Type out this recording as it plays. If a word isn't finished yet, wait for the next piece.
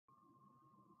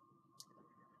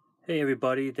Hey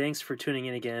everybody, thanks for tuning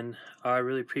in again. I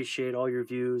really appreciate all your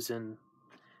views and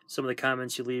some of the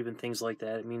comments you leave and things like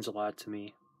that. It means a lot to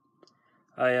me.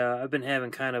 I've been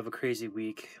having kind of a crazy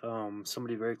week.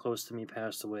 Somebody very close to me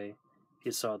passed away.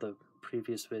 You saw the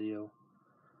previous video.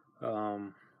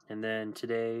 Um, and then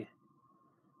today,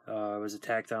 I was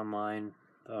attacked online.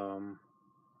 Um,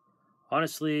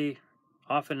 Honestly,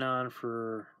 off and on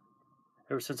for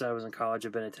ever since I was in college,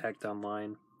 I've been attacked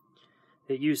online.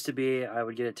 It used to be I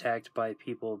would get attacked by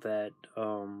people that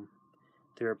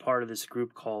they were part of this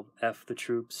group called F the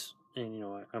Troops, and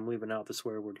I'm leaving out the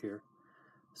swear word here.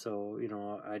 So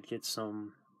I'd get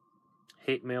some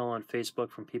hate mail on Facebook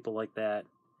from people like that,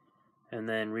 and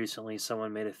then recently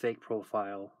someone made a fake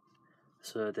profile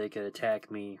so that they could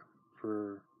attack me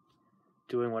for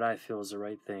doing what I feel is the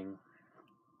right thing.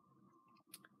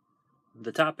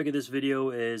 The topic of this video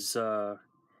is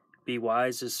be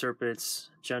wise as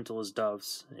serpents, gentle as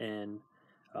doves, and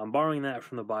I'm borrowing that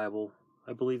from the Bible.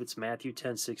 I believe it's Matthew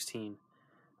 10:16,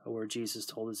 where Jesus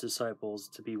told his disciples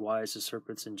to be wise as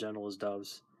serpents and gentle as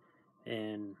doves.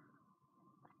 And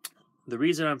the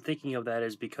reason I'm thinking of that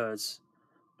is because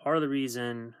part of the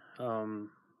reason I'm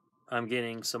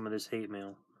getting some of this hate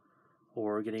mail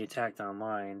or getting attacked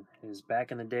online is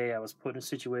back in the day I was put in a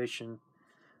situation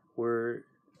where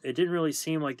it didn't really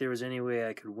seem like there was any way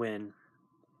I could win.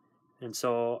 And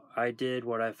so I did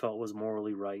what I felt was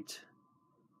morally right.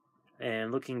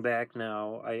 And looking back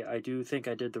now, I do think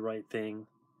I did the right thing.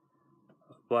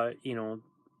 But,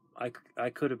 I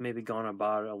could have maybe gone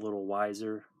about it a little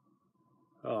wiser.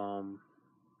 Sometimes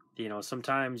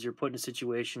you're put in a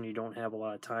situation you don't have a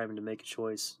lot of time to make a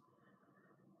choice.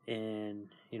 And,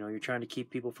 you're trying to keep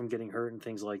people from getting hurt and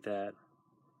things like that.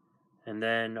 And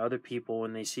then other people,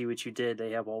 when they see what you did,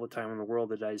 they have all the time in the world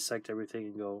to dissect everything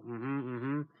and go,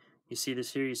 you see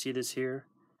this here, you see this here.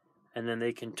 And then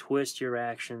they can twist your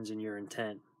actions and your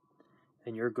intent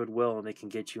and your goodwill, and they can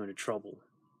get you into trouble.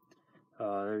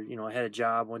 I had a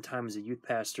job one time as a youth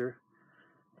pastor,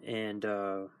 and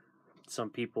some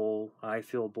people I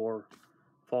feel bore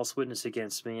false witness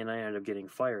against me, and I ended up getting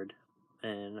fired.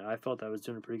 And I felt I was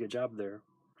doing a pretty good job there.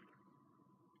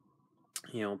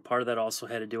 Part of that also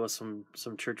had to do with some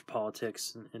church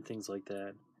politics and things like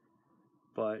that.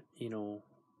 But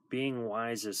being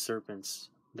wise as serpents,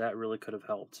 that really could have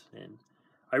helped. And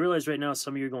I realize right now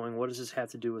some of you are going, what does this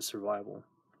have to do with survival?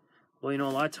 Well, a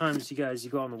lot of times you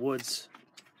go out in the woods,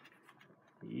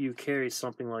 you carry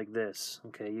something like this,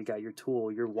 okay? You got your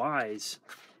tool. You're wise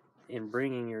in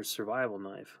bringing your survival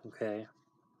knife, okay?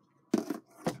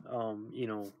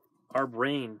 Our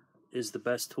brain is the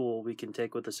best tool we can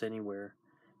take with us anywhere,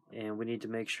 and we need to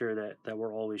make sure that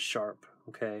we're always sharp,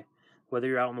 okay? Whether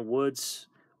you're out in the woods,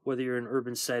 whether you're in an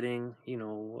urban setting,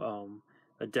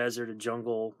 a desert, a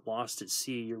jungle, lost at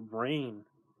sea, your brain,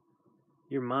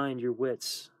 your mind, your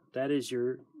wits, that is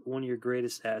one of your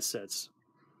greatest assets.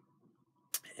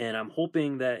 And I'm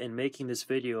hoping that in making this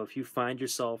video, if you find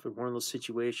yourself in one of those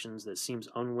situations that seems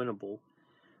unwinnable,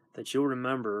 that you'll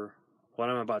remember what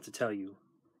I'm about to tell you.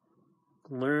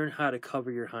 Learn how to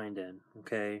cover your hind end,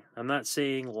 okay? I'm not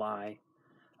saying lie.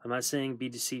 I'm not saying be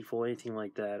deceitful, anything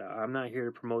like that. I'm not here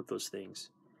to promote those things.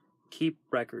 Keep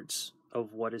records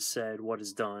of what is said, what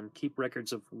is done. Keep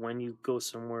records of when you go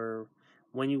somewhere,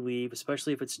 when you leave,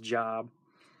 especially if it's a job,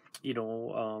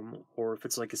 or if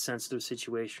it's like a sensitive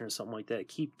situation or something like that.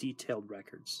 Keep detailed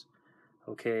records,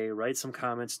 okay? Write some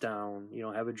comments down,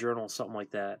 have a journal, something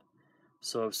like that.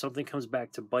 So if something comes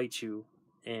back to bite you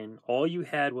and all you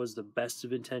had was the best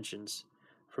of intentions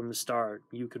from the start,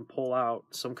 you can pull out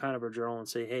some kind of a journal and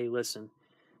say, hey, listen,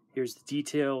 here's the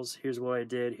details, here's what I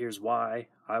did, here's why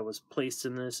I was placed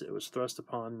in this, it was thrust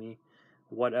upon me,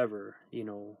 whatever.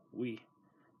 We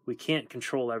can't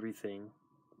control everything,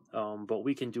 but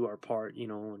we can do our part,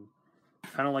 and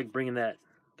kind of like bringing that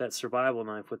survival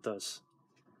knife with us.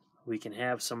 We can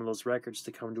have some of those records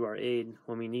to come to our aid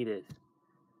when we need it.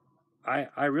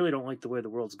 I really don't like the way the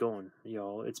world's going.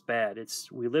 It's bad.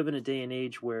 We live in a day and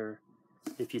age where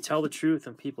if you tell the truth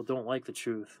and people don't like the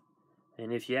truth,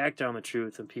 and if you act on the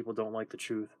truth and people don't like the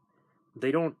truth,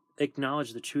 they don't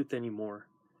acknowledge the truth anymore.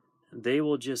 They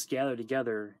will just gather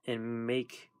together and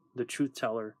make the truth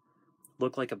teller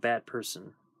look like a bad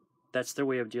person. That's their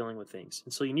way of dealing with things.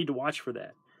 And so you need to watch for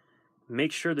that.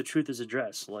 Make sure the truth is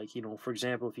addressed. Like, for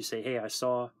example, if you say, hey, I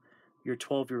saw your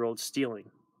 12-year-old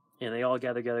stealing, and they all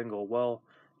gather together and go, well,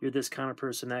 you're this kind of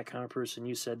person, that kind of person,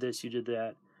 you said this, you did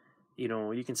that.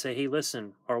 You can say, hey,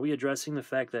 listen, are we addressing the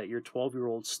fact that your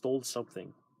 12-year-old stole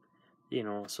something?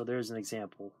 So there's an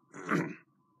example.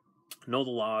 Know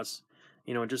the laws,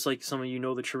 just like some of you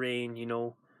know the terrain,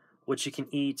 what you can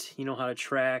eat, how to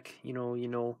track,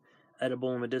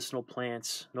 edible and medicinal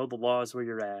plants. Know the laws where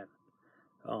you're at.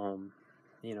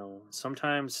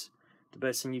 Sometimes the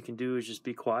best thing you can do is just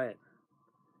be quiet.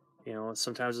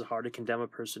 Sometimes it's hard to condemn a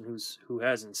person who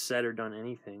hasn't said or done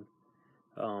anything.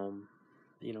 And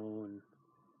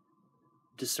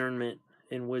discernment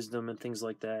and wisdom and things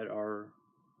like that are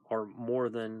more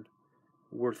than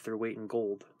worth their weight in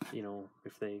gold.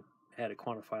 If they had a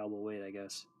quantifiable weight, I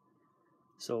guess.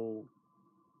 So,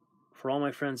 for all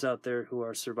my friends out there who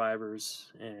are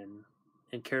survivors and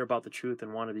care about the truth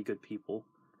and want to be good people,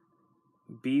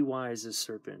 be wise as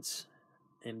serpents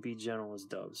and be gentle as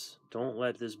doves. Don't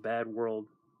let this bad world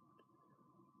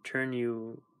turn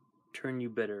you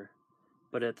bitter,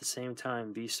 but at the same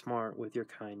time be smart with your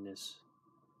kindness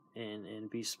and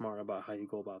be smart about how you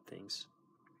go about things.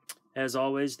 As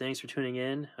always, thanks for tuning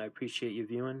in. I appreciate you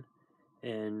viewing,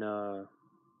 and I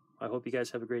hope you guys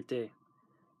have a great day.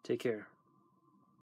 Take care.